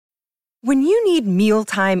When you need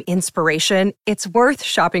mealtime inspiration, it's worth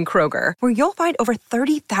shopping Kroger, where you'll find over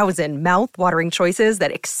 30,000 mouth-watering choices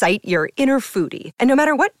that excite your inner foodie. And no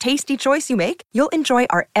matter what tasty choice you make, you'll enjoy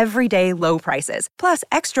our everyday low prices, plus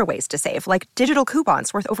extra ways to save, like digital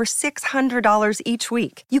coupons worth over $600 each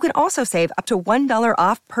week. You can also save up to $1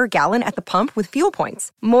 off per gallon at the pump with fuel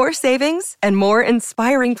points. More savings and more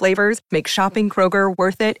inspiring flavors make shopping Kroger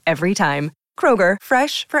worth it every time. Kroger,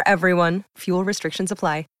 fresh for everyone. Fuel restrictions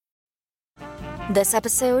apply. This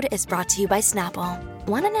episode is brought to you by Snapple.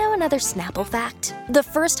 Want to know another Snapple fact? The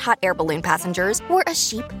first hot air balloon passengers were a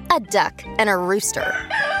sheep, a duck, and a rooster.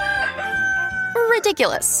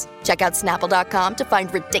 Ridiculous. Check out Snapple.com to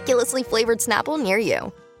find ridiculously flavored Snapple near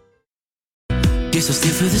you.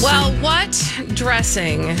 Well, what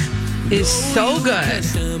dressing is so good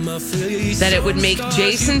that it would make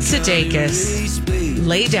Jason Sudeikis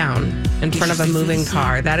lay down in front of a moving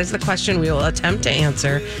car? That is the question we will attempt to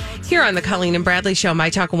answer here on the Colleen and Bradley Show, My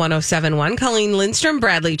Talk 107.1. Colleen Lindstrom,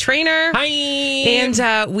 Bradley Trainer. Hi.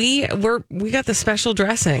 And we got the special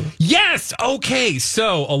dressing. Yes. Okay.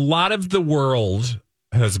 So a lot of the world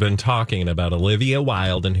has been talking about Olivia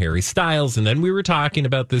Wilde and Harry Styles. And then we were talking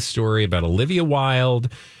about this story about Olivia Wilde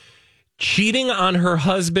cheating on her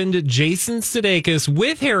husband, Jason Sudeikis,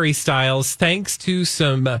 with Harry Styles, thanks to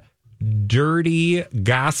some dirty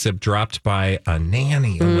gossip dropped by a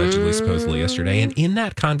nanny, allegedly, supposedly yesterday. And in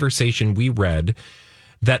that conversation, we read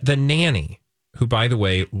that the nanny, who, by the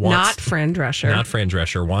way, not Fran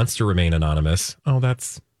Drescher, wants to remain anonymous. Oh,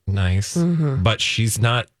 that's nice. Mm-hmm. But she's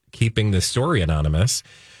not keeping the story anonymous.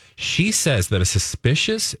 She says that a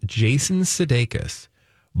suspicious Jason Sudeikis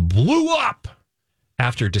blew up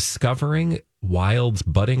after discovering Wilde's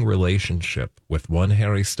budding relationship with one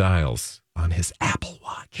Harry Styles on his Apple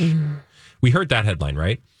Watch. Mm-hmm. We heard that headline,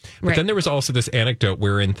 right? But then there was also this anecdote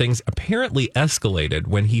wherein things apparently escalated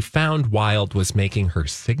when he found Wilde was making her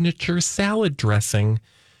signature salad dressing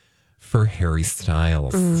for Harry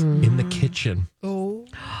Styles in the kitchen. Oh.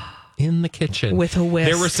 In the kitchen. With a whisk.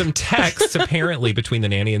 There were some texts apparently between the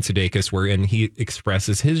nanny and Sudeikis wherein he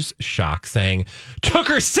expresses his shock, saying, took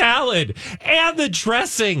her salad and the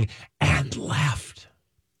dressing and left.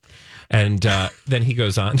 And then he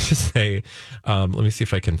goes on to say, let me see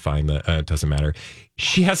if I can find that. It doesn't matter.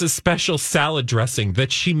 She has a special salad dressing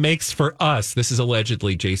that she makes for us. This is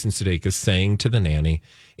allegedly Jason Sudeikis saying to the nanny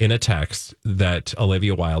in a text that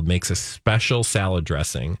Olivia Wilde makes a special salad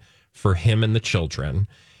dressing for him and the children.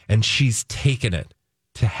 And she's taken it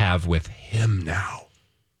to have with him now.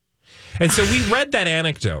 And so we read that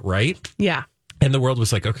anecdote, right? Yeah. And the world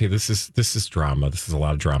was like, okay, this is drama. This is a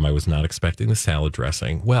lot of drama. I was not expecting the salad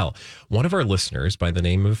dressing. Well, one of our listeners by the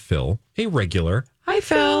name of Phil, a regular. Hi,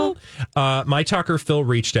 Phil. My talker Phil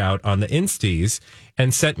reached out on the Insties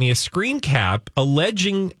and sent me a screen cap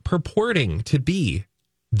purporting to be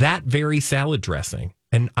that very salad dressing.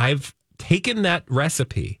 And I've taken that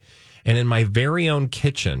recipe and in my very own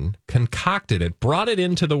kitchen concocted it, brought it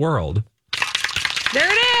into the world. There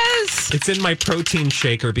it is. It's in my protein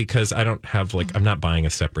shaker because I don't have I'm not buying a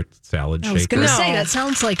separate salad shaker. I was going to say, that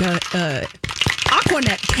sounds like a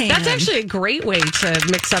Aquanet can. That's actually a great way to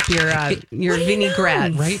mix up your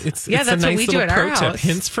vinaigrette. Right? It's that's a nice what we do at our pro tip. house.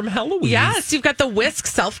 Hints from Halloween. Yes, you've got the whisk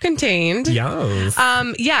self-contained. Yes.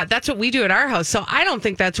 Yeah, that's what we do at our house. So I don't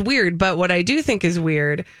think that's weird, but what I do think is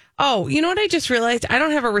weird. Oh, you know what I just realized? I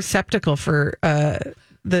don't have a receptacle for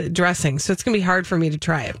the dressing, so it's going to be hard for me to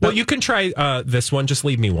try it. But well, you can try this one. Just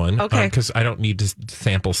leave me one, okay? Because I don't need to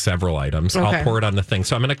sample several items. Okay. I'll pour it on the thing.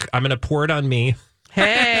 So I'm gonna pour it on me.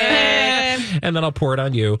 Hey, and then I'll pour it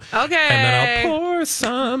on you. Okay, and then I'll pour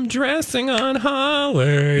some dressing on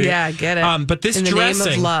Holly. Yeah, get it. But this in the dressing,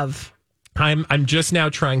 name of love. I'm just now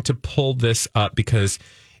trying to pull this up because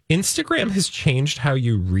Instagram has changed how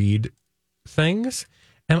you read things,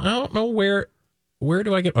 and I don't know where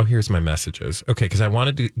do I get? Oh, here's my messages. Okay, because I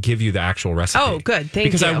wanted to give you the actual recipe. Oh, good. Thank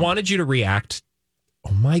you. Because I wanted you to react.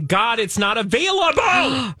 Oh my God, it's not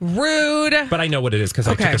available. Rude. But I know what it is because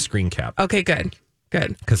I took a screen cap. Okay, good.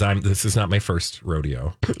 Because this is not my first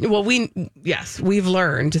rodeo. Well, we've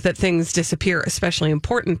learned that things disappear, especially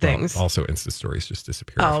important things. Well, also, Insta stories just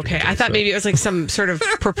disappear. Oh, okay. I thought maybe it was like some sort of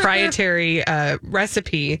proprietary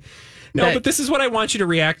recipe. No, but this is what I want you to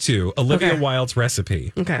react to. Olivia Wilde's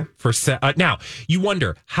recipe. Okay. Now, you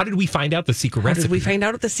wonder, how did we find out the secret recipe? How did we find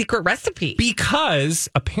out the secret recipe? Because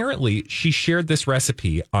apparently she shared this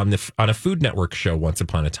recipe on a Food Network show once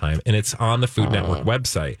upon a time, and it's on the Food Network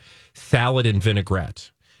website. Salad and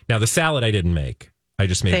vinaigrette. Now, the salad I didn't make. I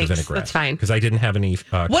just made the vinaigrette. That's fine. Because I didn't have any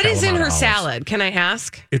What is in her olives. salad? Can I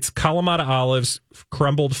ask? It's Kalamata olives,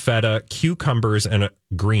 crumbled feta, cucumbers, and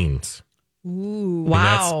greens. Ooh, And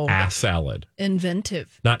Wow. that's ass salad,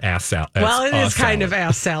 inventive. not ass salad. Well, it is kind of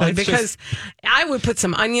ass salad That's because I would put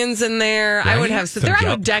some onions in there. I Right? would have Some I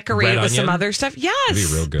yep, would decorate red it with some onion. other stuff. Yes. It'd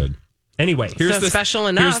be real good. Anyway, here's So the special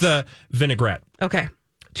Here's enough. the vinaigrette. Okay.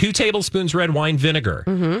 2 tablespoons red wine vinegar,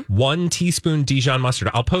 1 teaspoon Dijon mustard.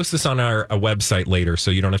 I'll post this on our website later, so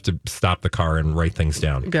you don't have to stop the car and write things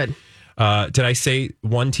down. Good. Did I say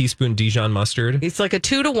 1 teaspoon Dijon mustard? It's like a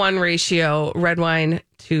 2-to-1 ratio red wine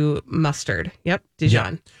to mustard. Yep.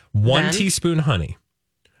 Dijon. 1 Then? teaspoon honey,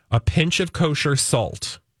 a pinch of kosher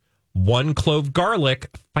salt, 1 clove garlic,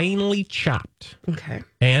 finely chopped, Okay.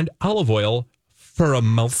 and olive oil for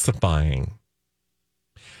emulsifying.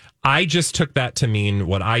 I just took that to mean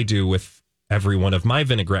what I do with every one of my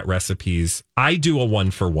vinaigrette recipes. I do a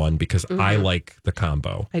 1-for-1 because I like the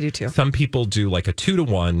combo. I do too. Some people do like a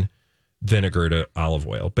 2-to-1 vinegar to olive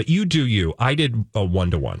oil, but you do you. I did a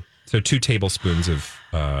 1-to-1. So 2 tablespoons of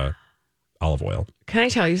olive oil. Can I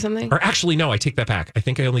tell you something? Or actually, no, I take that back. I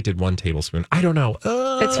think I only did 1 tablespoon. I don't know.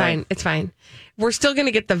 It's fine. It's fine. We're still going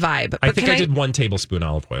to get the vibe. I But think I did 1 tablespoon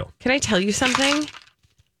olive oil. Can I tell you something?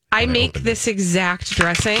 I make open this exact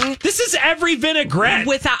dressing This is every vinaigrette.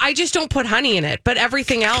 without. I just don't put honey in it, but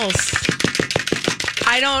everything else,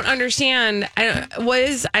 I don't understand. I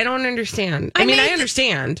don't understand. I mean, I made-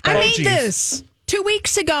 understand. I But made geez. this 2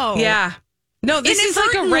 weeks ago. yeah. No, this is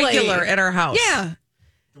like a Inadvertently. regular at our house. Yeah.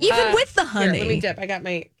 Even with the Here, honey. let me dip. I got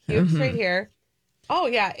my cubes right here. Oh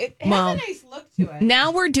yeah, it has Well, a nice look to it.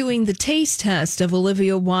 Now we're doing the taste test of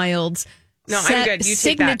Olivia Wilde's No, I'm good. You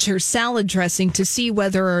take that. signature salad dressing to see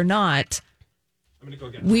whether or not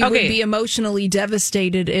we would Okay. be emotionally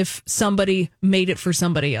devastated if somebody made it for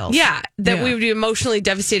somebody else. Yeah, that Yeah. we would be emotionally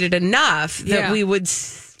devastated enough that Yeah. we would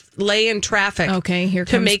lay in traffic. Okay, here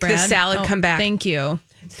to comes make the Brad. salad Oh, come back. Thank you.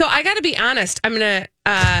 So I got to be honest. I'm gonna.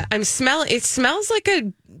 I'm smell. It smells like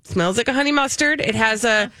a honey mustard. It has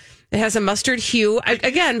a mustard hue.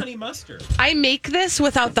 Honey mustard. I make this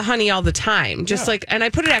without the honey all the time. Just and I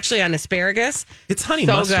put it actually on asparagus. It's honey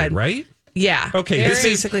So mustard, good. right? Yeah. Okay, It's this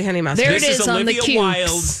is- basically honey mustard. There it This is on the Olivia cubes.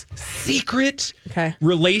 Wilde's secret Okay.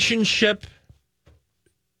 relationship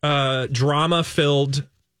drama-filled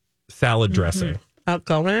salad dressing. I'll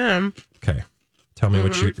go in. Okay. Tell me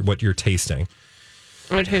what you're tasting.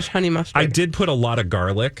 It tastes honey mustard. I did put a lot of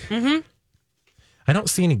garlic. Mm-hmm. I don't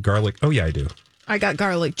see any garlic. Oh, yeah, I do. I got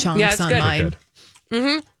garlic chunks Yeah, it's on good. mine.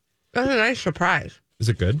 Good. That's a nice surprise. Is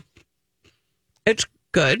it good? It's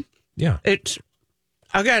good. Yeah. It's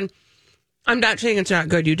again. I'm not saying it's not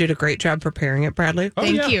good. You did a great job preparing it, Bradley. Oh,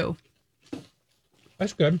 Thank yeah. you.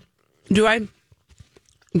 That's good. Do I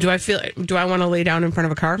want to lay down in front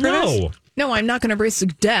of a car for this? No. No, I'm not going to risk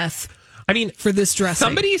death I mean, for this dressing.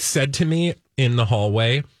 somebody said to me in the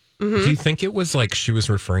hallway, do you think it was like she was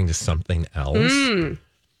referring to something else?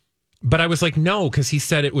 But I was like, no, because he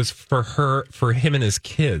said it was for him and his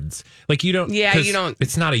kids. Like, you don't. Yeah, 'cause you don't.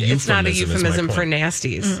 It's not a euphemism. It's not a is my euphemism for point.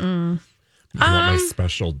 nasties. You want my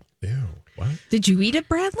special. Ew. What? Did you eat it,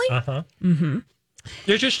 Bradley?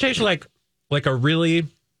 It just tastes like a really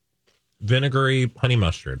vinegary honey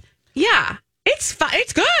mustard. Yeah, it's fine.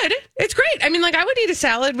 It's good. It's great. I mean, like I would eat a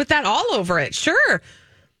salad with that all over it. Sure,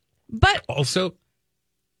 but Also,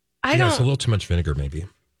 I it's a don't. little too much vinegar, maybe.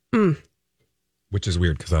 Which is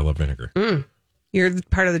weird because I love vinegar. You're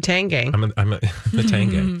part of the Tang gang. I'm the Tang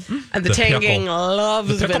gang. And the The Tang pickle. gang loves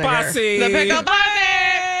The pickle vinegar. posse. The pickle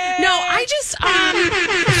posse. No, I just.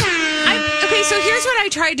 Okay, so here's what I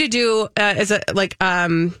tried to do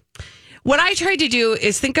what I tried to do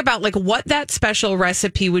is think about like what that special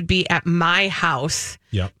recipe would be at my house.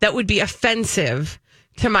 Yep. That would be offensive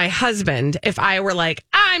to my husband if I were like,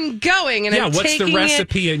 I'm going and Yeah, I'm what's taking the it.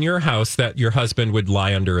 recipe in your house that your husband would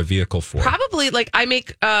lie under a vehicle for? Probably like I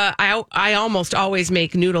make I almost always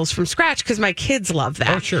make noodles from scratch because my kids love that.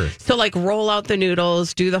 Oh, sure. So like roll out the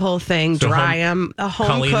noodles, do the whole thing, So dry them, home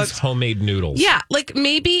Colleen's cooked. homemade noodles. Yeah, like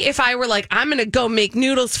maybe if I were like I'm going to go make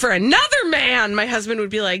noodles for another man, my husband would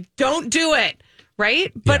be like, "Don't do it."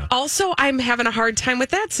 Right? But Yeah. also I'm having a hard time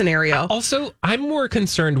with that scenario. Also, I'm more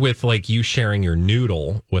concerned with like you sharing your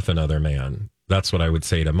noodle with another man. That's what I would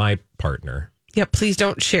say to my partner. Yeah, please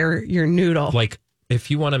don't share your noodle. Like,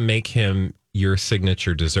 if you want to make him your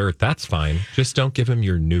signature dessert, that's fine. Just don't give him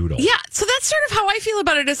your noodle. Yeah, so that's sort of how I feel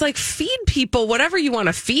about it. Is like feed people whatever you want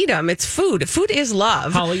to feed them. It's food. Food is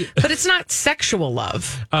love, Holly- but it's not sexual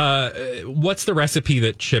love. What's the recipe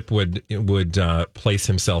that Chip would place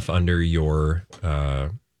himself under your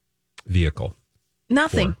vehicle?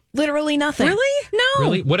 Nothing. Four. Literally nothing. Really? No.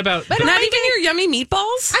 Really? What about... Not even your yummy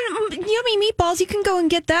meatballs? Yummy meatballs, you can go and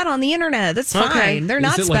get that on the internet. That's fine. Okay. They're Is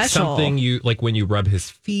not it like special. something you like when you rub his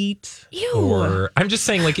feet? Ew. Or I'm just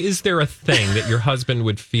saying, like, is there a thing that your husband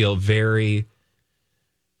would feel very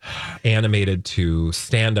animated to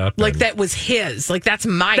stand up? Like and, that was his. Like that's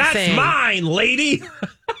my that's thing. mine, lady.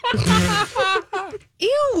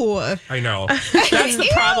 Ew. I know. That's the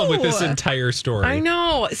problem with this entire story. I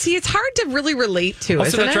know. See, it's hard to really relate to. Also,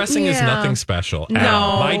 isn't that it? dressing is Yeah. nothing special.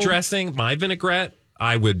 No. My dressing, my vinaigrette,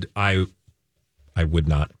 I would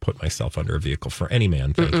not put myself under a vehicle for any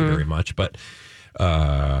man. Thank you very much. But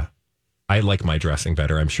I like my dressing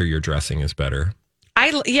better. I'm sure your dressing is better.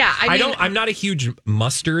 I mean, I'm not a huge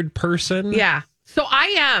mustard person. Yeah. So I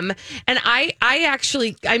am, and I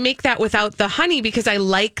actually I make that without the honey because I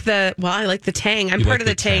like the tang. I'm You part like of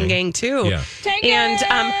the the tang tang. gang too. Yeah. And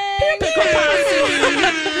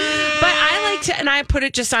but I like to, and I put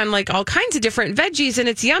it just on like all kinds of different veggies, and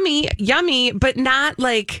it's yummy, but not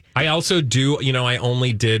like. I also do, I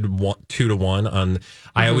only did 2-to-1 on.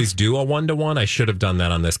 I always do a 1-to-1. I should have done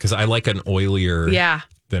that on this because I like an oilier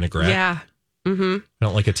vinaigrette. Yeah. I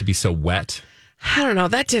don't like it to be so wet. I don't know.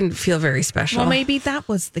 That didn't feel very special. Well, maybe that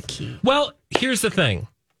was the key. Well, here's the thing.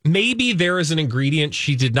 Maybe there is an ingredient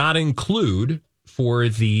she did not include for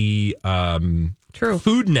the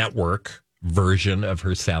Food Network version of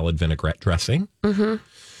her salad vinaigrette dressing. Mm-hmm.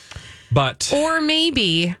 But Or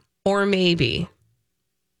maybe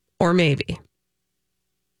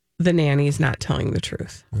the nanny's not telling the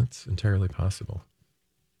truth. that's entirely possible.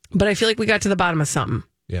 But I feel like we got to the bottom of something.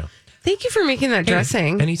 Yeah. Thank you for making that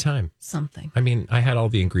dressing. Anytime. Something. I mean, I had all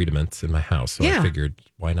the ingredients in my house, so Yeah. I figured,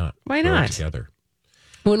 why not? Why throw it not? together.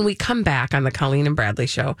 When we come back on the Colleen and Bradley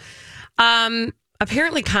show,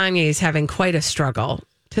 apparently Kanye is having quite a struggle,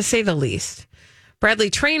 to say the least. Bradley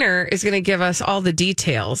Traynor is going to give us all the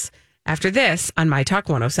details after this on My Talk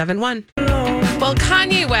 107.1. Well,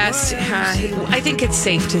 Kanye West, I think it's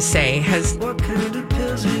safe to say, has been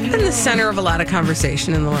the center of a lot of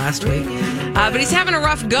conversation in the last week. But he's having a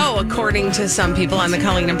rough go, according to some people on the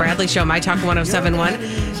Colleen and Bradley show, My Talk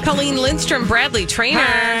 107.1. Colleen Lindstrom, Bradley Traynor.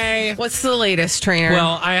 Hi. What's the latest, Traynor?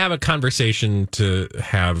 Well, I have a conversation to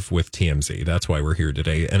have with TMZ. That's why we're here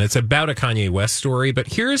today. And it's about a Kanye West story. But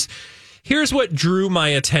here's what drew my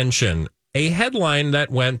attention. A headline that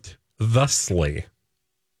went thusly.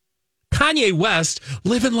 Kanye West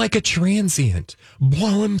living like a transient,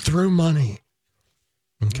 blowing through money.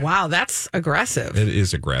 Okay. Wow, that's aggressive. It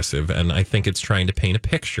is aggressive, and I think it's trying to paint a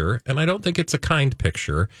picture, and I don't think it's a kind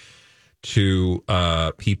picture to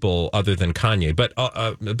people other than Kanye. But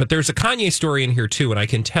there's a Kanye story in here too, and I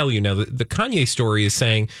can tell you now that the Kanye story is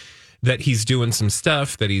saying that he's doing some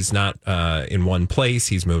stuff, that he's not in one place,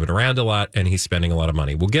 he's moving around a lot, and he's spending a lot of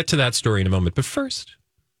money. We'll get to that story in a moment, but first,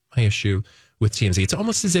 my issue with TMZ. It's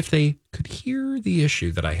almost as if they could hear the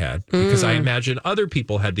issue that I had, because I imagine other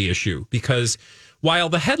people had the issue, because while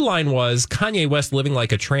the headline was Kanye West living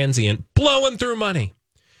like a transient, blowing through money,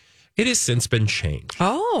 it has since been changed.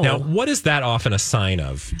 Oh. Now, what is that often a sign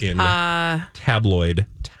of in tabloid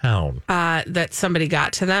town? That somebody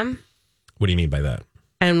got to them What do you mean by that?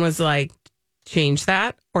 and was like, change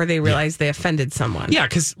that, or they realized they offended someone. Yeah,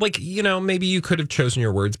 because, maybe you could have chosen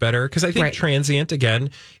your words better, because I think Right. transient,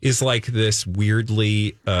 again, is like this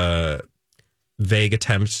weirdly vague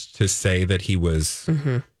attempt to say that he was...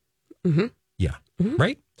 Yeah.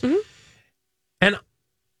 Right? Mm-hmm. And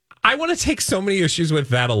I want to take so many issues with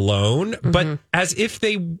that alone, but as if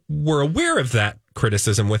they were aware of that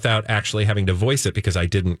criticism without actually having to voice it, because I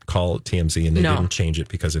didn't call TMZ and they didn't change it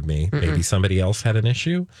because of me. Maybe somebody else had an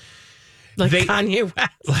issue. Like Kanye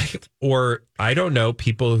West. Or I don't know,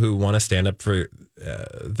 people who want to stand up for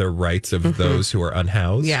the rights of those who are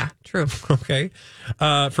unhoused. Yeah, true. Okay.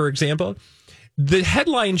 For example, the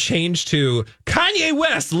headline changed to Kanye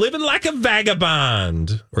West living like a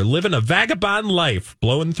vagabond, or living a vagabond life,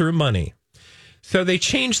 blowing through money. So they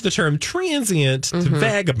changed the term transient to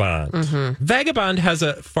vagabond. Vagabond has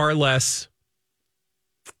a far less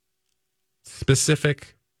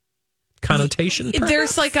specific connotation.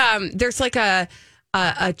 There's like a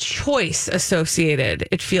choice associated,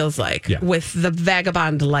 it feels like, with the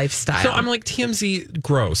vagabond lifestyle. So I'm like, TMZ,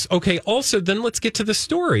 gross. Okay, also, then let's get to the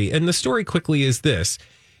story. And the story quickly is this.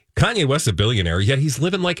 Kanye West's a billionaire, yet he's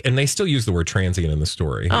living like, and they still use the word transient in the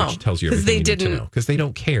story, which tells you everything you need to know. Because they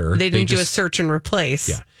don't care. They didn't do a search and replace.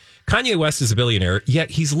 Yeah. Kanye West is a billionaire,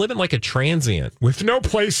 yet he's living like a transient with no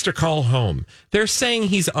place to call home. They're saying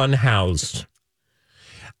he's unhoused.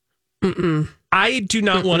 I do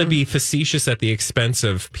not want to be facetious at the expense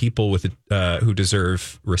of people with who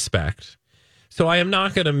deserve respect. So I am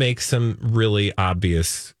not going to make some really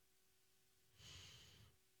obvious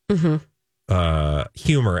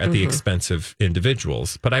humor at the expense of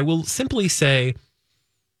individuals. But I will simply say,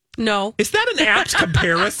 No. is that an apt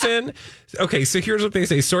comparison? Okay, so here's what they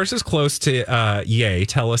say. Sources close to Ye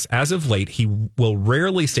tell us as of late, he will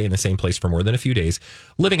rarely stay in the same place for more than a few days,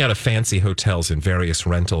 living out of fancy hotels and various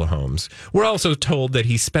rental homes. We're also told that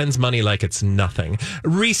he spends money like it's nothing,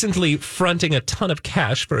 recently fronting a ton of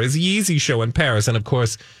cash for his Yeezy show in Paris, and of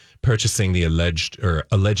course,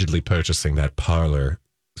 allegedly purchasing that Parler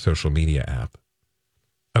social media app.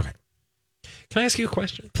 Okay. Can I ask you a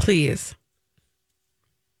question? Please.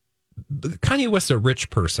 Kanye West's a rich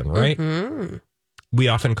person, right? Mm-hmm. We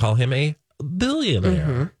often call him a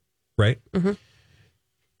billionaire, right? Mm-hmm.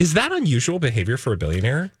 Is that unusual behavior for a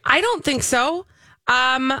billionaire? I don't think so.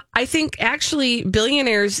 I think actually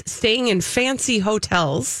billionaires staying in fancy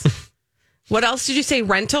hotels. What else did you say?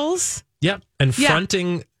 Rentals? Yep. And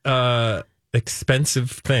fronting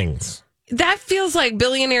expensive things. That feels like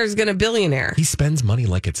billionaire's gonna billionaire. He spends money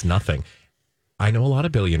like it's nothing. I know a lot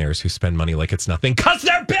of billionaires who spend money like it's nothing because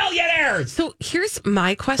they're billionaires. So here's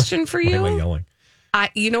my question for you. Why am I yelling?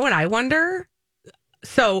 You know what I wonder?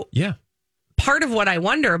 So yeah, part of what I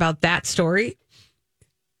wonder about that story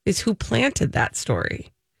is who planted that story.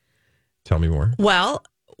 Tell me more. Well,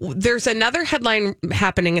 there's another headline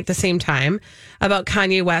happening at the same time about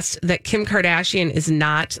Kanye West that Kim Kardashian is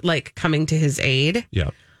not like coming to his aid. Yeah.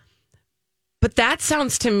 But that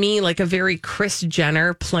sounds to me like a very Kris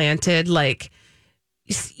Jenner planted, like,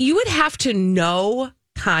 you would have to know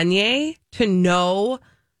Kanye to know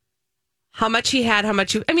how much he had,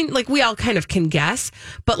 I mean, like, we all kind of can guess,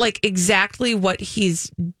 but like exactly what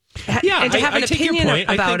he's, and to have an opinion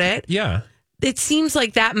about it. Yeah. It seems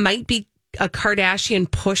like that might be a Kardashian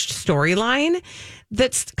pushed storyline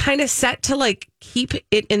that's kind of set to like keep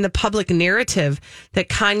it in the public narrative that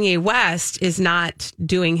Kanye West is not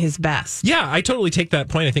doing his best. Yeah, I totally take that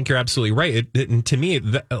point. I think you're absolutely right. And to me,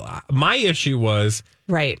 my issue was,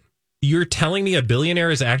 right, you're telling me a billionaire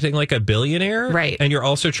is acting like a billionaire, right? And you're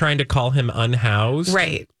also trying to call him unhoused,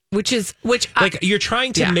 right? You're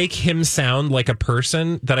trying to make him sound like a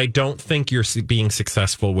person that I don't think you're being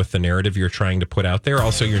successful with the narrative you're trying to put out there.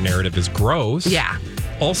 Also, your narrative is gross. Yeah.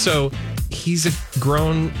 Also, he's a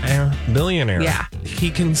grown billionaire. Yeah.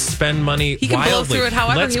 He can spend money He can wildly. blow through it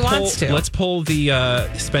however he wants to. Let's pull the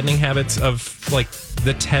spending habits of like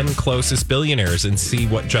the 10 closest billionaires and see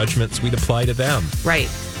what judgments we'd apply to them. Right.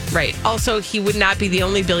 Also, he would not be the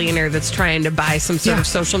only billionaire that's trying to buy some sort of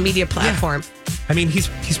social media platform. Yeah. I mean, he's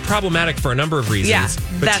problematic for a number of reasons. Yeah,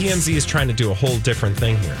 but TMZ is trying to do a whole different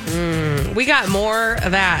thing here. We got more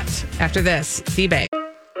of that after this. D-Bag.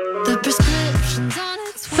 The prescription's on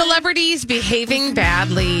its way. Celebrities behaving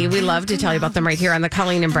badly. We love to tell you about them right here on the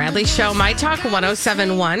Colleen and Bradley Show. My Talk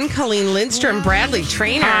 107.1. Colleen Lindstrom, Bradley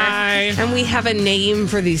Trainer. Hi. And we have a name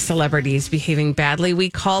for these celebrities behaving badly. We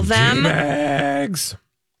call them D-Bags.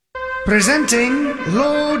 Presenting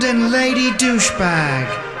Lord and Lady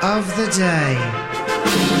Douchebag of the Day.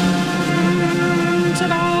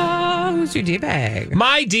 Ta-da! Who's your D-Bag?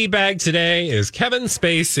 My D-Bag today is Kevin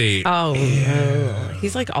Spacey. Oh,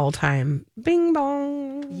 he's like all-time bing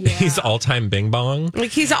bong. Yeah. He's all-time bing bong. Like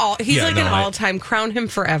he's an all-time crown him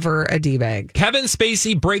forever a D-Bag. Kevin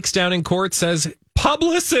Spacey breaks down in court, says,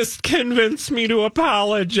 publicist convinced me to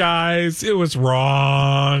apologize. It was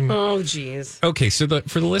wrong. Oh, geez. Okay, so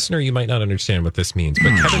for the listener, you might not understand what this means, but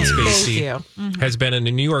Kevin Spacey has been in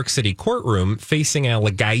a New York City courtroom facing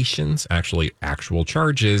allegations, actually actual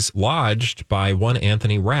charges, lodged by one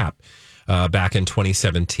Anthony Rapp back in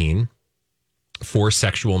 2017 for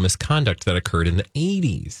sexual misconduct that occurred in the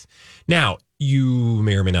 80s. Now, you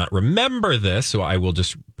may or may not remember this, so I will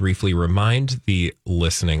just briefly remind the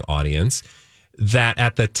listening audience that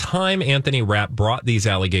at the time Anthony Rapp brought these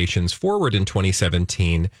allegations forward in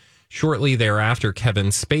 2017, shortly thereafter, Kevin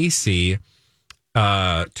Spacey,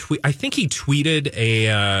 I think he tweeted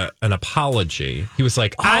an apology. He was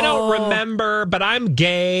like, I don't remember, but I'm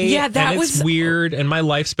gay. Yeah, that and it's weird, and my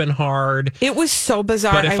life's been hard. It was so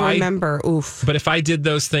bizarre. I remember. Oof. But if I did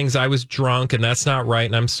those things, I was drunk, and that's not right,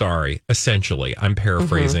 and I'm sorry. Essentially, I'm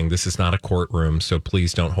paraphrasing. This is not a courtroom, so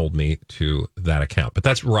please don't hold me to that account. But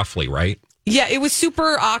that's roughly right. Yeah, it was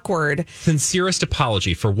super awkward. Sincerest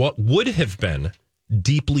apology for what would have been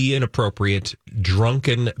deeply inappropriate,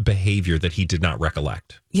 drunken behavior that he did not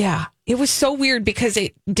recollect. Yeah, it was so weird because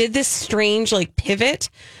it did this strange like pivot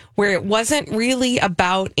where it wasn't really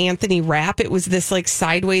about Anthony Rapp. It was this like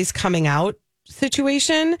sideways coming out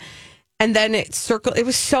situation. And then it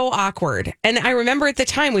was so awkward. And I remember at the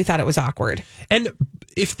time we thought it was awkward. And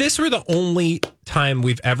if this were the only time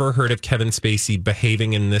we've ever heard of Kevin Spacey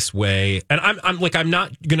behaving in this way, and I'm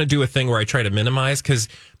not going to do a thing where I try to minimize, because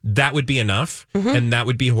that would be enough, and that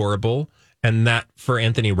would be horrible. And that for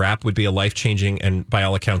Anthony Rapp would be a life-changing, and by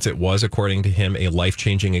all accounts it was, according to him, a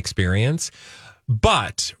life-changing experience.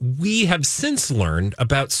 But we have since learned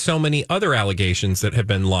about so many other allegations that have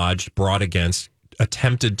been lodged, brought against,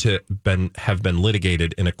 attempted to have been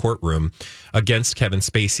litigated in a courtroom against Kevin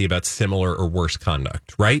Spacey about similar or worse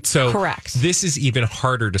conduct, right? So correct. This is even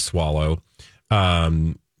harder to swallow.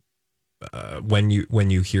 When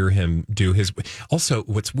you hear him do his, also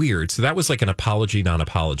what's weird, so that was like an apology,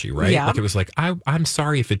 non-apology, right? Yeah. Like it was like, I'm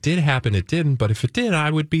sorry if it did happen, it didn't, but if it did,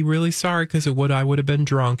 I would be really sorry, because I would have been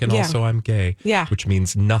drunk, and also I'm gay. Yeah. Which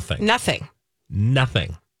means nothing.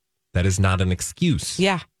 Nothing. That is not an excuse.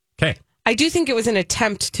 Yeah. Okay. I do think it was an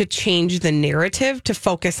attempt to change the narrative to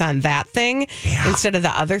focus on that thing instead of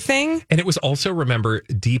the other thing. And it was also, remember,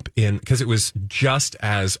 deep in, because it was just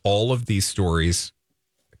as all of these stories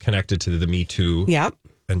connected to the Me Too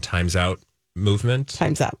and Time's Out movement.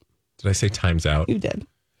 Time's Up. Did I say Time's Out? You did.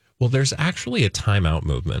 Well, there's actually a Time Out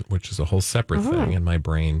movement, which is a whole separate thing, and my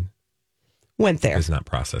brain went there. is not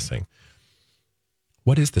processing.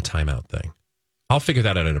 What is the Time Out thing? I'll figure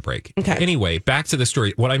that out in a break. Okay. Anyway, back to the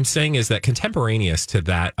story. What I'm saying is that contemporaneous to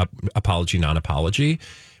that apology, non-apology,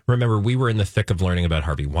 remember, we were in the thick of learning about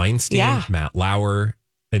Harvey Weinstein, Matt Lauer,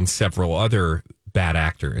 and several other bad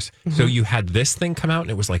actors. So you had this thing come out,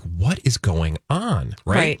 and it was like, what is going on?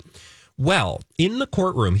 Right. Well, in the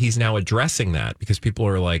courtroom, he's now addressing that, because people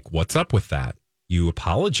are like, what's up with that? You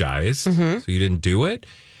apologized, so you didn't do it.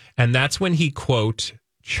 And that's when he, quote,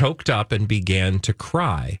 choked up and began to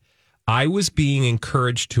cry. I was being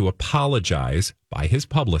encouraged to apologize by his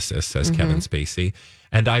publicist, says Kevin Spacey,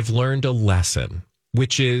 and I've learned a lesson,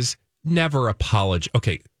 which is never apologize.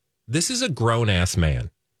 Okay, this is a grown-ass man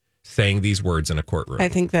saying these words in a courtroom. I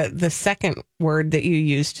think that the second word that you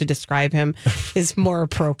used to describe him is more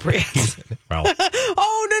appropriate. Well,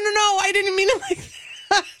 oh, no, I didn't mean it like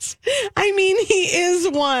that. I mean, he is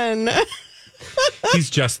one. he's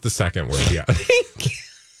just the second word, yeah. Thank you.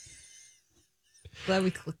 Glad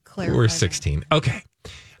we clarified. We're 16. Okay.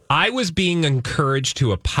 I was being encouraged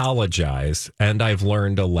to apologize, and I've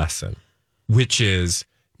learned a lesson, which is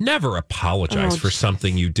never apologize for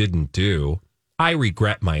something you didn't do. I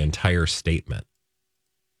regret my entire statement.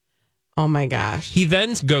 Oh, my gosh. He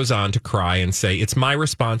then goes on to cry and say, it's my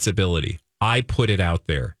responsibility. I put it out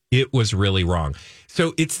there. It was really wrong.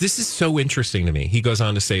 So this is so interesting to me. He goes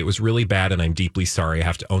on to say, it was really bad, and I'm deeply sorry. I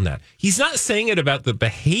have to own that. He's not saying it about the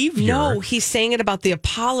behavior. No, he's saying it about the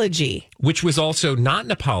apology. Which was also not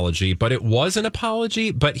an apology, but it was an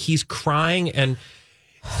apology. But he's crying. And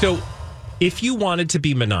so if you wanted to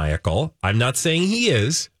be maniacal, I'm not saying he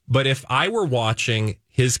is, but if I were watching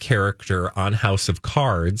his character on House of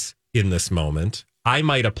Cards in this moment, I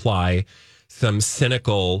might apply some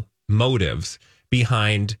cynical motives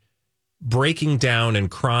behind breaking down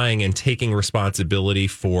and crying and taking responsibility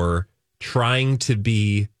for trying to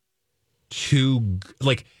be too,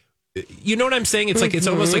 like, you know what I'm saying? It's like, it's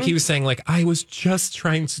almost like he was saying, like, I was just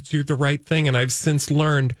trying to do the right thing, and I've since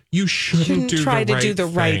learned you shouldn't try to do the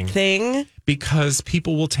right thing, because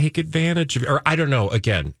people will take advantage of, or I don't know,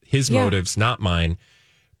 again, his motives, not mine.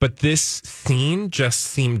 But this scene just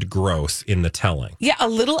seemed gross in the telling. Yeah, a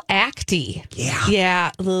little acty. Yeah.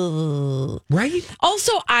 Ugh. Right?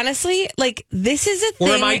 Also, honestly, like, this is a thing.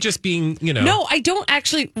 Or am I just being, No, I don't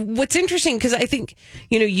actually. What's interesting, because I think,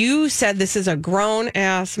 you said this is a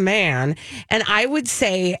grown-ass man, and I would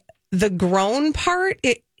say the grown part,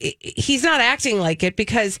 he's not acting like it,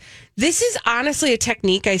 because this is honestly a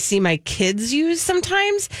technique I see my kids use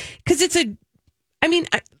sometimes, because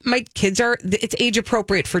my kids it's age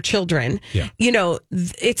appropriate for children. Yeah.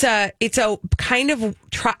 It's a kind of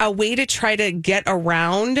a way to try to get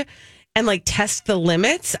around and like test the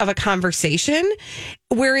limits of a conversation,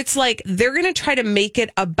 where it's like they're going to try to make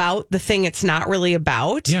it about the thing it's not really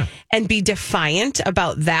about, and be defiant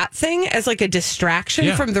about that thing as like a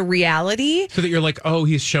distraction from the reality. So that you're like, oh,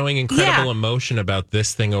 he's showing incredible emotion about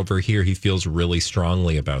this thing over here. He feels really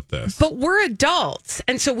strongly about this. But we're adults,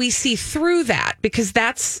 and so we see through that, because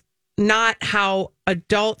that's not how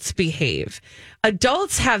adults behave.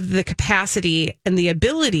 Adults have the capacity and the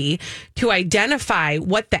ability to identify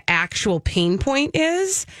what the actual pain point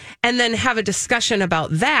is and then have a discussion about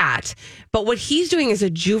that. But what he's doing is a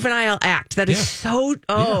juvenile act that is so,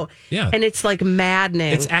 and it's like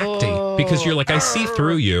maddening. It's acting, because you're like, I see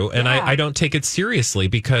through you, and I don't take it seriously,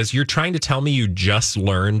 because you're trying to tell me you just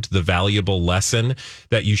learned the valuable lesson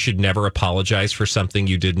that you should never apologize for something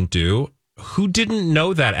you didn't do. Who didn't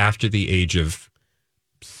know that after the age of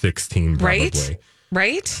 16, probably.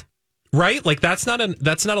 Right? Like that's not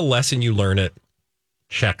a lesson you learn at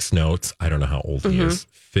Check's Notes. I don't know how old he is.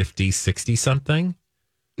 50, 60 something?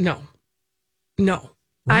 No.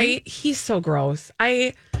 Right? He's so gross.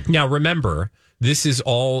 Now remember, this is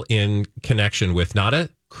all in connection with not a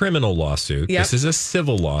criminal lawsuit. Yep. This is a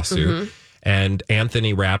civil lawsuit. And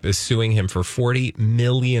Anthony Rapp is suing him for $40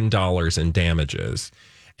 million in damages.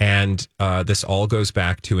 And this all goes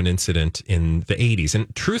back to an incident in the 80s.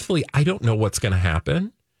 And truthfully, I don't know what's going to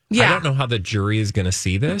happen. Yeah. I don't know how the jury is going to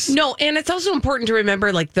see this. No, and it's also important to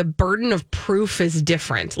remember, like, the burden of proof is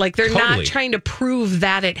different. Like, they're not trying to prove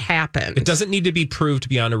that it happened. It doesn't need to be proved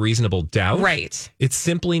beyond a reasonable doubt. Right. It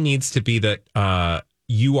simply needs to be that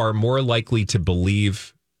you are more likely to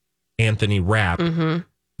believe Anthony Rapp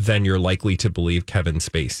than you're likely to believe Kevin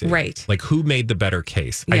Spacey. Right. Like, who made the better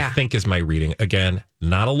case, Yeah. I think is my reading. Again,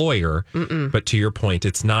 not a lawyer, but to your point,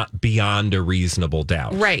 it's not beyond a reasonable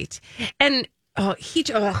doubt. Right. And the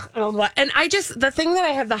thing that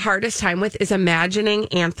I have the hardest time with is imagining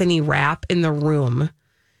Anthony Rapp in the room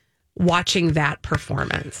watching that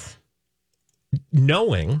performance.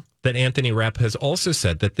 Knowing that Anthony Rapp has also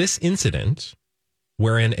said that this incident,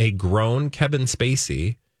 wherein a grown Kevin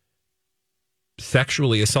Spacey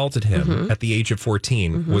sexually assaulted him at the age of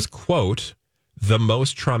 14, was, quote, the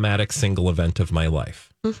most traumatic single event of my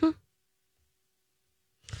life.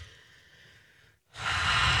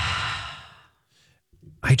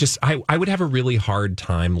 I would have a really hard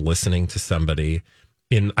time listening to somebody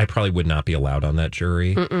I probably would not be allowed on that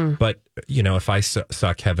jury. But, you know, if I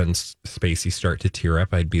saw Kevin Spacey start to tear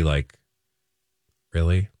up, I'd be like,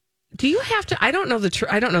 really? Do you have to? I don't know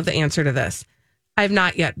the answer to this. I've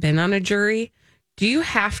not yet been on a jury. Do you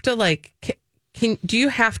have to do you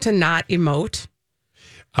have to not emote?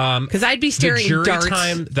 Because I'd be staring darts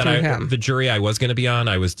through him. The jury I was going to be on,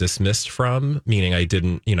 I was dismissed from, meaning I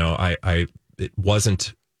didn't, it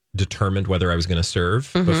wasn't determined whether I was going to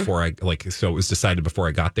serve before so it was decided before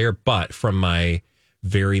I got there. But from my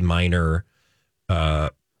very minor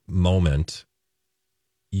moment,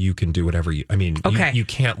 you can do whatever you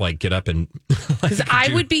can't get up and because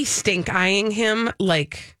I would be stink eyeing him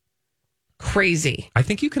like crazy. I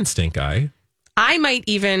think you can stink eye. I might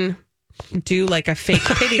even do like a fake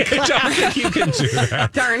pity clap. I don't think you can do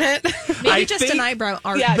that. Darn it. Maybe just an eyebrow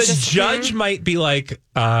art. Yeah, the judge might be like,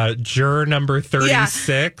 juror number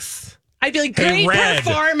 36. I'd be like, great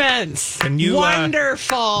performance. Can you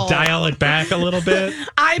wonderful. Dial it back a little bit?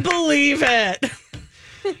 I believe it.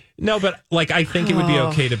 No, but I think it would be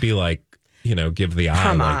okay to be like, give the eye.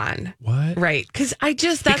 Come on. What? Right. Because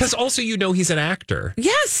because also he's an actor.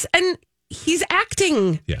 Yes. And he's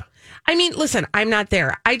acting. Yeah. I mean, listen, I'm not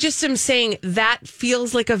there. I just am saying that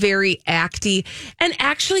feels like a very acty. And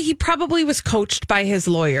actually, he probably was coached by his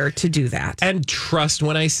lawyer to do that. And trust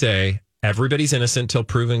when I say everybody's innocent till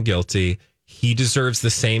proven guilty. He deserves the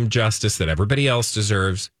same justice that everybody else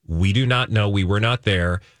deserves. We do not know. We were not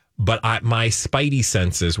there. But my spidey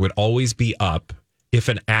senses would always be up if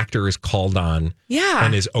an actor is called on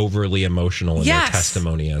and is overly emotional in their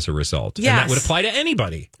testimony as a result. Yes. And that would apply to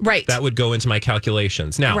anybody. Right. That would go into my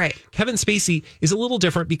calculations. Now, Kevin Spacey is a little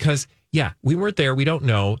different because, we weren't there. We don't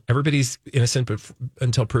know. Everybody's innocent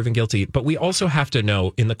until proven guilty. But we also have to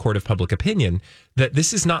know in the court of public opinion that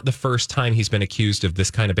this is not the first time he's been accused of this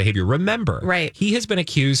kind of behavior. Remember, he has been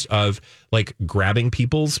accused of grabbing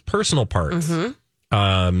people's personal parts.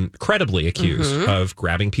 Credibly accused of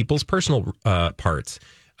grabbing people's personal parts,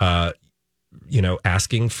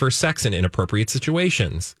 asking for sex in inappropriate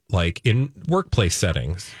situations, like in workplace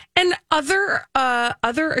settings. And other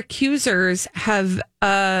accusers have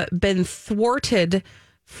been thwarted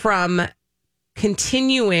from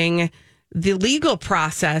continuing the legal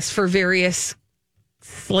process for various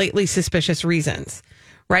slightly suspicious reasons,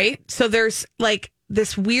 right? So there's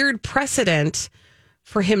this weird precedent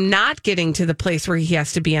for him not getting to the place where he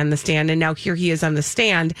has to be on the stand. And now here he is on the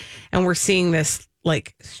stand and we're seeing this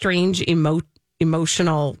strange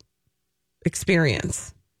emotional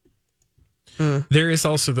experience. There is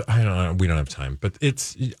also, I don't know, we don't have time, but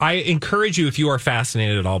I encourage you, if you are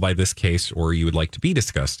fascinated at all by this case or you would like to be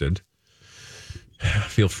disgusted,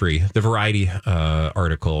 feel free. The Variety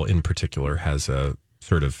article in particular has a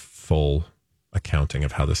sort of full accounting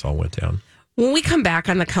of how this all went down. When we come back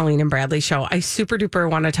on the Colleen and Bradley show, I super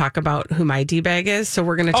duper want to talk about who my D-bag is. So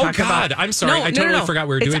we're going to talk about... I'm sorry. I totally forgot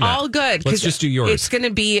we were doing that. It's all good. Let's just do yours.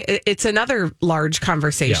 It's another large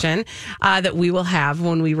conversation that we will have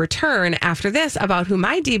when we return after this about who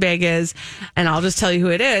my D-bag is. And I'll just tell you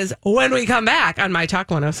who it is when we come back on My Talk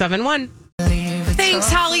 107.1.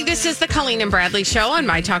 Thanks, Holly This is the Colleen and Bradley Show on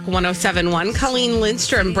My Talk 107.1. Colleen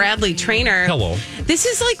Lindstrom, Bradley Trainer. Hello. This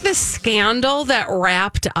is like the scandal that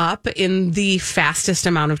wrapped up in the fastest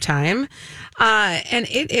amount of time. And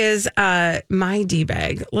it is my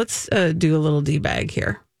D-bag. Let's do a little D-bag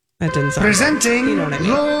here. That didn't sound Presenting right. You know what I mean.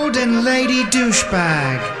 Lord and Lady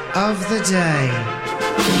Douchebag of the Day.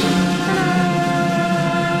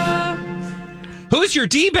 Who's your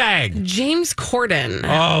D-bag? James Corden.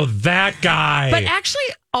 Oh, that guy. But actually,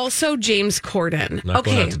 also James Corden. Not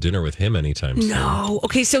going out to dinner with him anytime soon. No.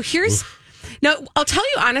 Okay, so here's... No, I'll tell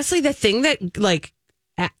you honestly, the thing that, like,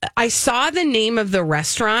 I saw the name of the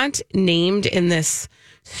restaurant named in this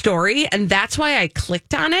story, and that's why I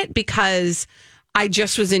clicked on it, because I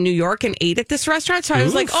just was in New York and ate at this restaurant. So I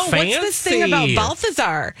was like, oh, fancy. what's this thing about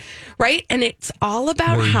Balthazar? Right? And it's all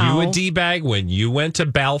about Were how... you a D-bag when you went to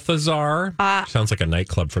Balthazar? Sounds like a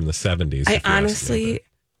nightclub from the 70s. I honestly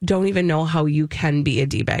don't even know how you can be a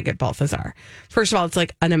D-bag at Balthazar. First of all, it's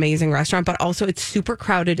like an amazing restaurant, but also it's super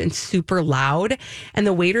crowded and super loud. And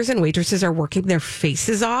the waiters and waitresses are working their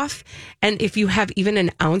faces off. And if you have even an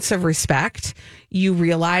ounce of respect, you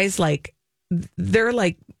realize like they're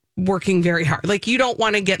like working very hard. Like you don't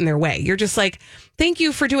want to get in their way. You're just like, thank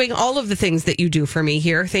you for doing all of the things that you do for me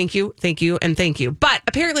here. Thank you, and thank you. But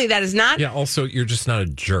apparently that is not... Yeah, also, you're just not a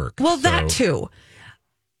jerk. Well, that too.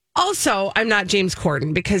 Also, I'm not James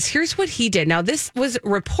Corden, because here's what he did. Now, this was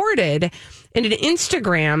reported in an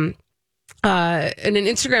Instagram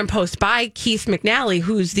post by Keith McNally,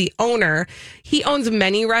 who's the owner. He owns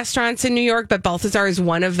many restaurants in New York, but Balthazar is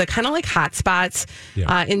one of the kind of like hot spots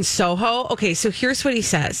in Soho. Okay, so here's what he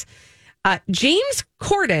says. James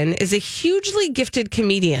Corden is a hugely gifted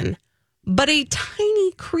comedian, but a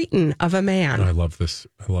tiny cretin of a man. I love this.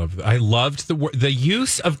 I loved the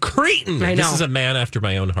use of cretin. I know. This is a man after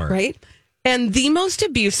my own heart. Right? And the most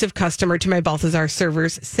abusive customer to my Balthazar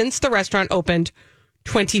servers since the restaurant opened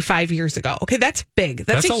 25 years ago. Okay, that's big.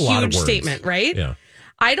 That's a lot of huge words. statement, right? Yeah.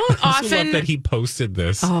 I don't I also often... love that he posted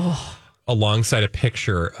this alongside a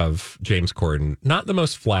picture of James Corden. Not the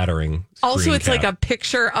most flattering Also, it's cap. like a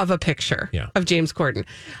picture of James Corden.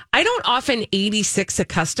 I don't often 86 a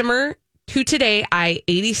customer. To today, I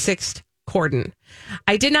 86'd Corden.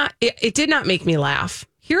 It did not make me laugh.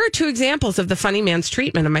 Here are two examples of the funny man's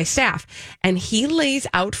treatment of my staff. And he lays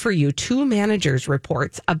out for you two managers'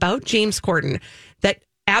 reports about James Corden that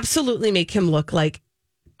absolutely make him look like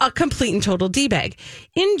a complete and total D-bag.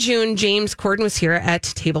 In June, James Corden was here at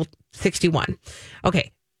table 61.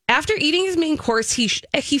 Okay. After eating his main course, he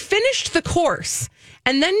finished the course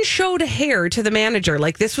and then showed a hair to the manager,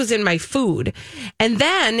 like this was in my food. And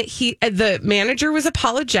then the manager was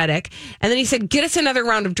apologetic. And then he said, get us another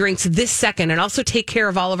round of drinks this second and also take care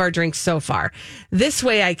of all of our drinks so far. This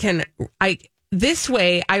way I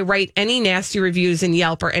write any nasty reviews in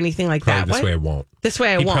Yelp or anything like that. This way I won't. This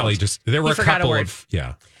way I won't. Probably there were a couple of,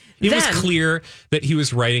 It was clear that he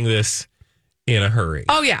was writing this in a hurry.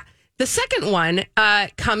 Oh, yeah. The second one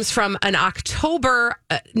comes from an October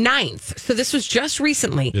 9th. So this was just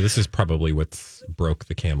recently. Yeah, this is probably what broke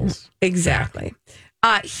the camel's Exactly.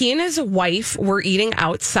 He and his wife were eating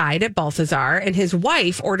outside at Balthazar, and his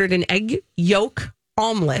wife ordered an egg yolk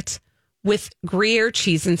omelet with Gruyere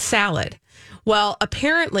cheese and salad. Well,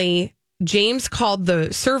 apparently, James called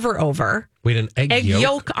the server over. Wait, an egg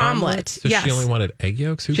yolk omelet. So yes. she only wanted egg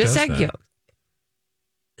yolks? Who just does egg that? yolk.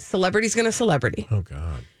 Celebrity's gonna celebrity. Oh,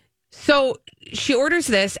 God. So she orders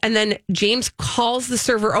this, and then James calls the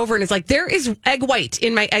server over and is like, there is egg white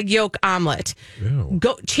in my egg yolk omelet. Ew.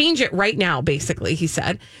 Go change it right now, basically, he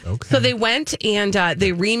said. Okay. So they went and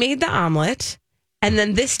they remade the omelet. And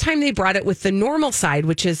then this time they brought it with the normal side,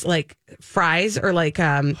 which is like fries or like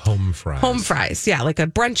home fries. Home fries. Yeah, like a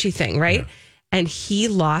brunchy thing, right? Yeah. And he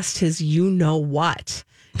lost his you-know-what.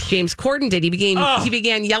 James Corden did. He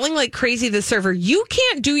began yelling like crazy to the server, you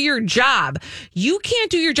can't do your job. You can't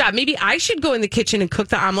do your job. Maybe I should go in the kitchen and cook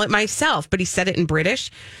the omelet myself. But he said it in British,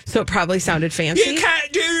 so it probably sounded fancy. You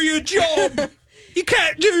can't do your job. You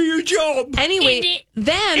can't do your job. Anyway,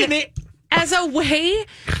 then as a way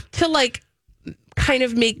to like kind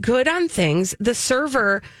of make good on things, the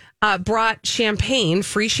server brought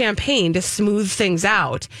free champagne to smooth things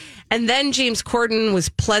out. And then James Corden was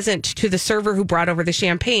pleasant to the server who brought over the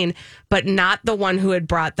champagne, but not the one who had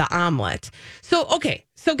brought the omelet. So, okay.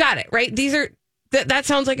 So got it, right? That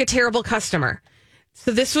sounds like a terrible customer.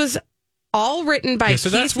 So this was all written by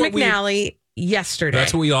Keith McNally yesterday.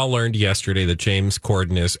 That's what we all learned yesterday, that James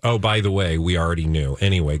Corden is, oh, by the way, we already knew.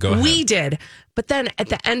 Anyway, go ahead. We did. But then at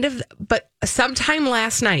the end of, but sometime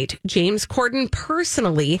last night, James Corden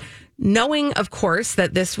personally, knowing, of course,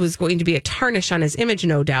 that this was going to be a tarnish on his image,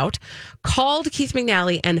 no doubt, called Keith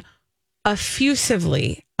McNally and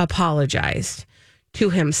effusively apologized to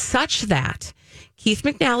him, such that Keith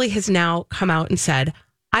McNally has now come out and said,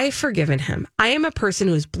 I've forgiven him. I am a person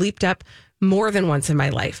who has bleeped up more than once in my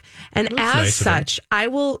life. And That's as nice such, I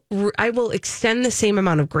will extend the same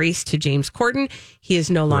amount of grace to James Corden. He is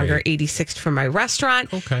no longer 86th from my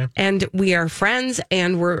restaurant. Okay. And we are friends,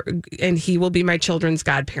 and he will be my children's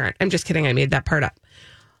godparent. I'm just kidding. I made that part up.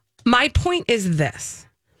 My point is this.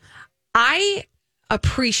 I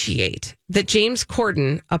appreciate that James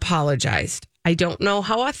Corden apologized. I don't know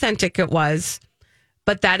how authentic it was,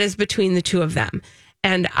 but that is between the two of them.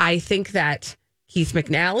 And I think that Keith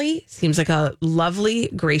McNally seems like a lovely,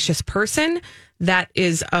 gracious person. That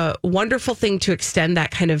is a wonderful thing to extend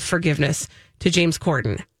that kind of forgiveness to James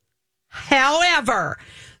Corden. However,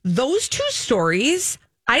 those two stories,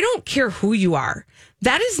 I don't care who you are.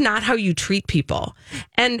 That is not how you treat people.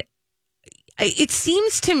 And it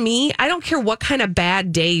seems to me, I don't care what kind of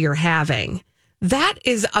bad day you're having. That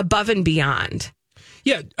is above and beyond.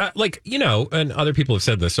 Yeah, and other people have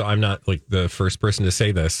said this, so I'm not like the first person to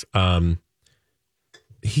say this.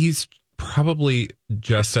 He's probably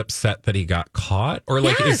just upset that he got caught, or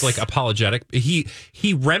is like apologetic.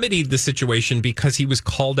 He remedied the situation because he was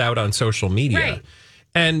called out on social media. Right.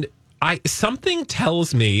 And something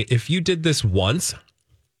tells me if you did this once,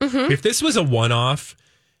 if this was a one-off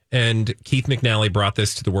and Keith McNally brought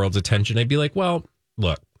this to the world's attention, I'd be like, well,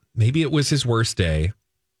 look, maybe it was his worst day.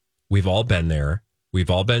 We've all been there. We've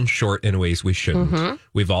all been short in ways we shouldn't.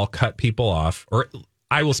 We've all cut people off, or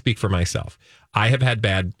I will speak for myself. I have had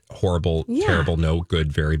bad, horrible, terrible, no good,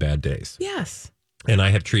 very bad days. Yes. And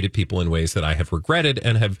I have treated people in ways that I have regretted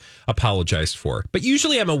and have apologized for. But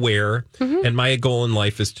usually I'm aware, and my goal in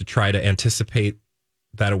life is to try to anticipate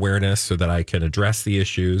that awareness so that I can address the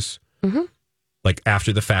issues, like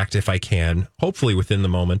after the fact if I can, hopefully within the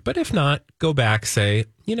moment. But if not, go back, say,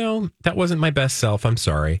 that wasn't my best self. I'm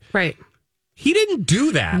sorry. Right. He didn't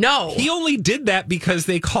do that. No. He only did that because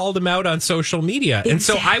they called him out on social media. Exactly. And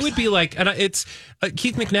so I would be like, and it's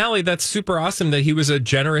Keith McNally, that's super awesome that he was a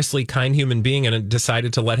generously kind human being and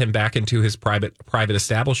decided to let him back into his private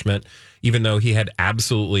establishment, even though he had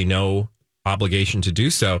absolutely no obligation to do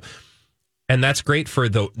so. And that's great for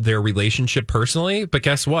their relationship personally. But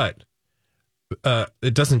guess what?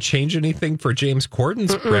 It doesn't change anything for James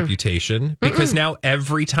Corden's reputation, because now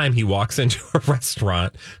every time he walks into a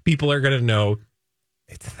restaurant, people are going to know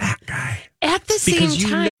it's that guy. At the same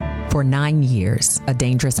time. For 9 years, a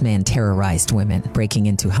dangerous man terrorized women, breaking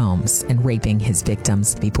into homes and raping his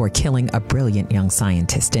victims before killing a brilliant young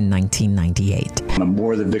scientist in 1998. The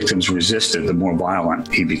more the victims resisted, the more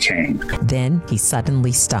violent he became. Then he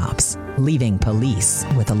suddenly stops, leaving police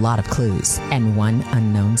with a lot of clues and one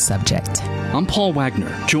unknown subject. I'm Paul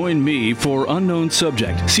Wagner. Join me for Unknown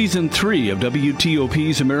Subject, Season 3 of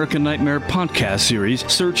WTOP's American Nightmare podcast series.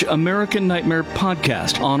 Search American Nightmare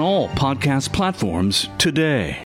Podcast on all podcast platforms today.